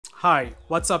Hi,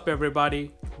 what's up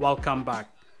everybody? Welcome back.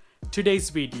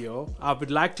 Today's video, I would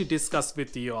like to discuss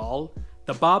with you all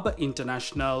the Barbour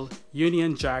International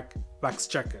Union Jack wax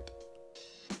jacket.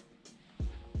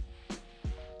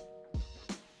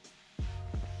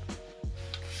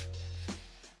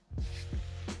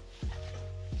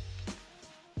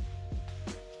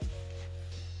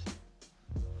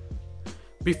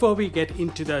 Before we get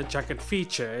into the jacket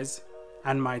features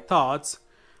and my thoughts,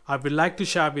 I would like to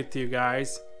share with you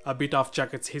guys a bit of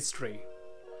jacket's history.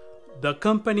 The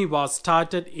company was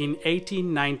started in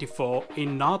 1894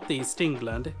 in northeast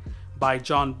England by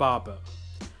John Barbour.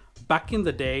 Back in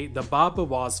the day, the Barbour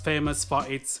was famous for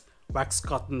its wax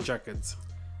cotton jackets.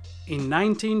 In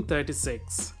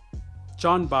 1936,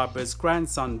 John Barbour's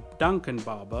grandson Duncan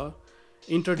Barbour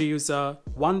introduced a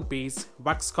one-piece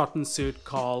wax cotton suit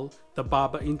called the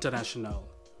Barbour International,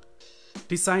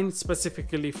 designed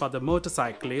specifically for the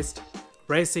motorcyclist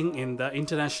racing in the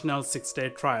international six-day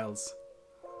trials.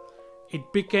 It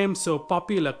became so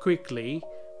popular quickly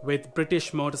with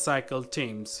British motorcycle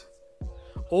teams.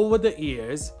 Over the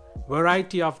years,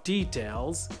 variety of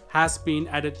details has been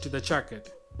added to the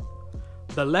jacket.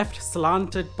 The left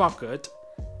slanted pocket,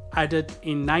 added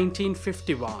in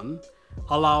 1951,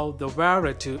 allow the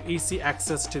wearer to easy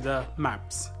access to the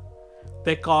maps.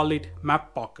 They call it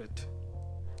map pocket.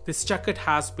 This jacket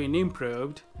has been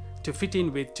improved to fit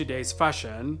in with today's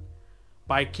fashion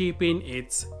by keeping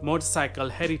its motorcycle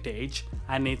heritage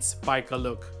and its biker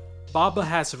look. Barbour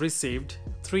has received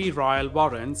 3 royal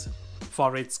warrants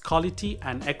for its quality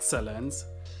and excellence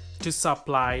to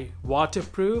supply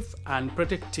waterproof and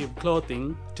protective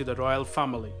clothing to the royal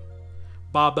family.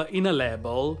 Barbour inner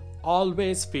label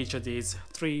always feature these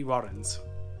 3 warrants.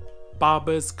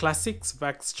 Barbour's classics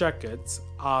wax jackets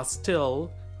are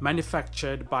still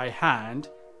manufactured by hand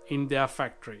in their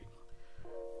factory.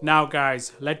 Now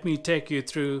guys, let me take you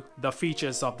through the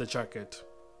features of the jacket.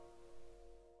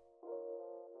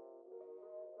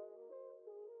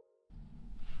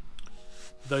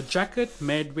 The jacket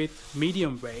made with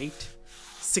medium weight,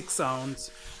 6-ounce,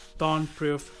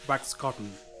 thorn-proof wax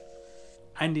cotton,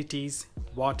 and it is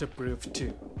waterproof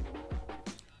too.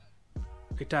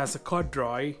 It has a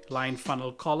corduroy lined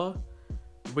funnel collar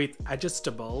with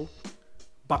adjustable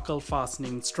buckle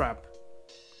fastening strap.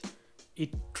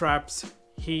 It traps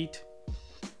heat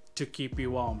to keep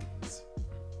you warm.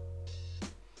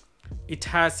 It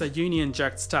has a Union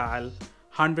Jack style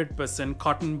 100%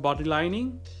 cotton body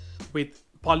lining with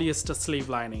polyester sleeve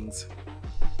linings.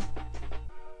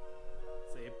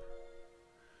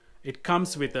 It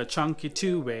comes with a chunky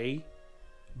 2-way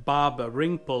Barbour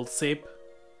ring pull zip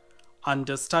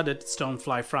under studded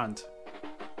stonefly front.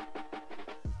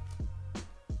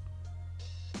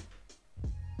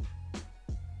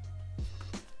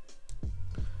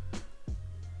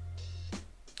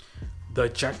 The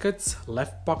jacket's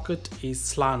left pocket is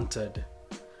slanted.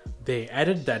 They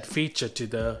added that feature to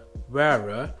the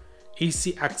wearer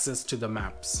easy access to the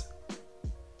maps.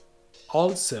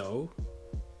 Also,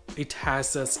 it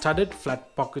has a studded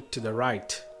flat pocket to the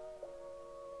right,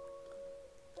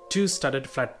 2 studded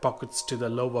flat pockets to the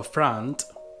lower front,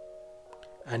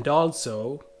 and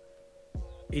also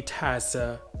it has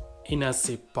a inner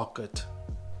zip pocket.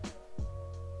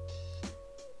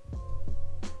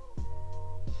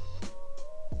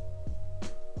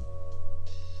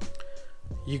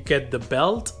 You get the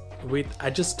belt with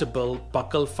adjustable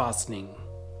buckle fastening.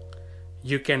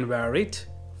 You can wear it,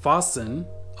 fasten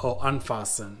or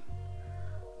unfasten.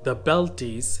 The belt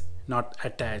is not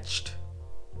attached.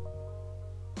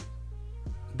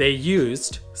 They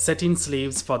used satin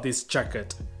sleeves for this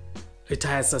jacket. It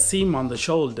has a seam on the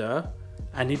shoulder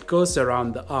and it goes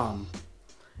around the arm.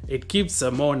 It gives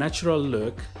a more natural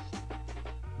look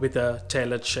with a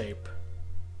tailored shape.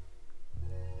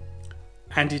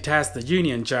 And it has the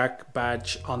Union Jack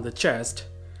badge on the chest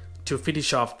to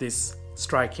finish off this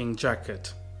striking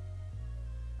jacket.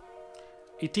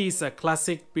 It is a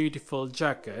classic beautiful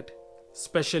jacket,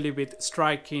 especially with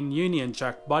striking Union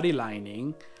Jack body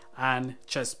lining and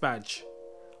chest badge.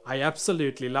 I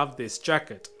absolutely love this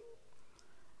jacket.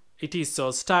 It is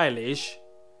so stylish.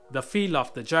 The feel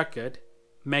of the jacket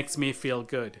makes me feel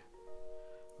good.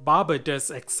 Barbour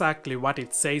does exactly what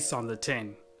it says on the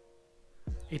tin.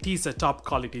 It is a top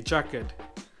quality jacket.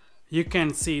 You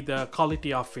can see the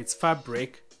quality of its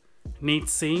fabric, neat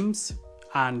seams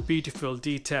and beautiful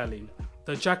detailing.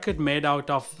 The jacket made out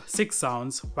of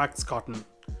 6-ounce wax cotton.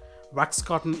 Wax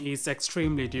cotton is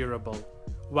extremely durable.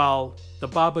 While the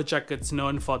Barbour jackets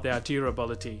known for their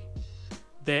durability,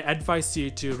 they advise you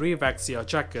to re-wax your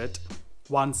jacket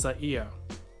once a year.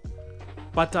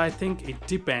 But I think it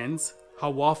depends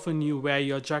how often you wear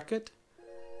your jacket.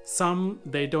 Some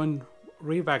they don't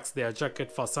rewax their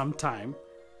jacket for some time,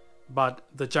 but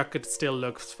the jacket still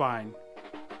looks fine.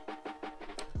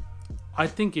 I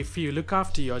think if you look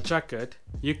after your jacket,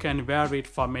 you can wear it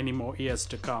for many more years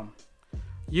to come.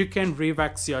 You can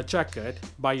rewax your jacket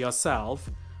by yourself,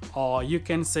 or you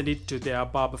can send it to their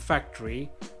barber factory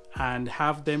and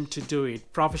have them to do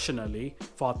it professionally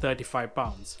for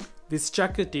 £35. This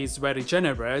jacket is very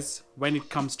generous when it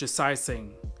comes to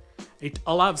sizing. It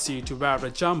allows you to wear a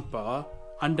jumper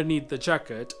underneath the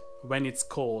jacket when it's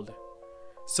cold.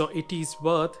 So it is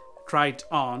worth try it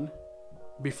on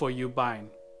before you buy.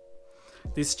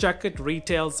 This jacket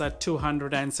retails at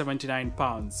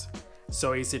 £279.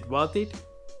 So is it worth it?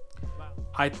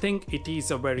 I think it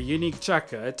is a very unique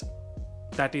jacket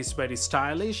that is very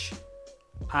stylish,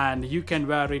 and you can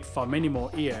wear it for many more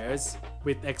years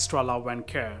with extra love and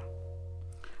care.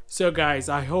 So guys,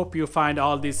 I hope you find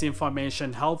all this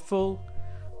information helpful.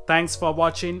 Thanks for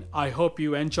watching. I hope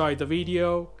you enjoyed the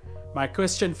video. My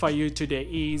question for you today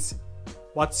is,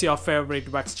 what's your favorite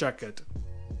wax jacket?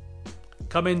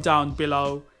 Comment down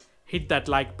below, hit that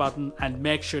like button and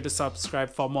make sure to subscribe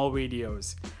for more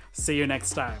videos. See you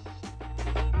next time.